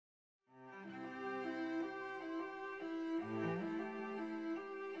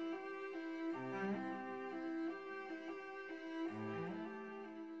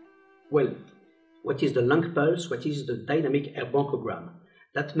Well, what is the lung pulse? What is the dynamic air bronchogram?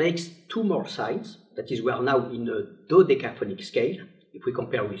 That makes two more signs. That is, we are now in a dodecaphonic scale, if we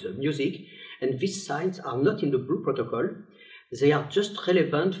compare with the music. And these signs are not in the Blue Protocol. They are just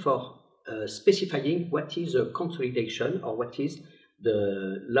relevant for specifying what is a consolidation or what is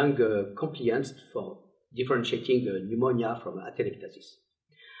the lung compliance for differentiating pneumonia from atelectasis.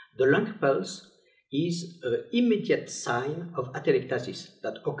 The lung pulse is an immediate sign of atelectasis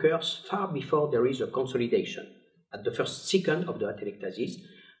that occurs far before there is a consolidation, at the first second of the atelectasis,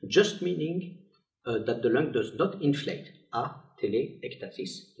 just meaning that the lung does not inflate, atelectasis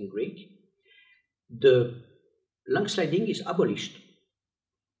in Greek. The lung sliding is abolished,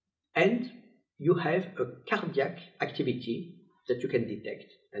 and you have a cardiac activity that you can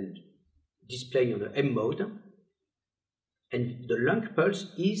detect and display on the M mode. And the lung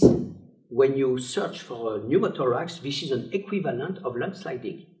pulse is, when you search for a pneumothorax, this is an equivalent of lung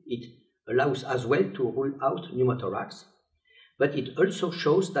sliding. It allows as well to rule out pneumothorax, but it also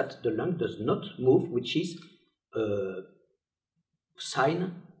shows that the lung does not move, which is a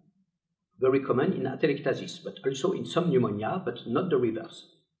sign very common in atelectasis, but also in some pneumonia, but not the reverse.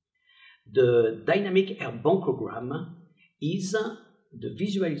 The dynamic air bronchogram is the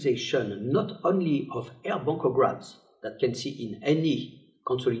visualization not only of air bronchograms that can see in any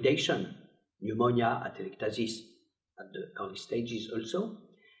consolidation, pneumonia, atelectasis, at the early stages also.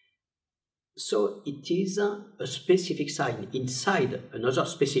 So it is a specific sign inside another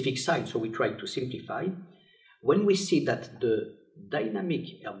specific sign, so we try to simplify. When we see that the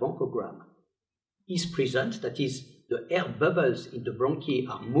dynamic air bronchogram is present, that is, the air bubbles in the bronchi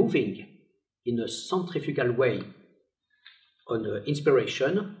are moving in a centrifugal way on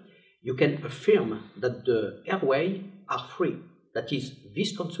inspiration, you can affirm that the airway are free. That is,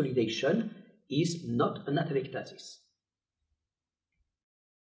 this consolidation is not an atelectasis.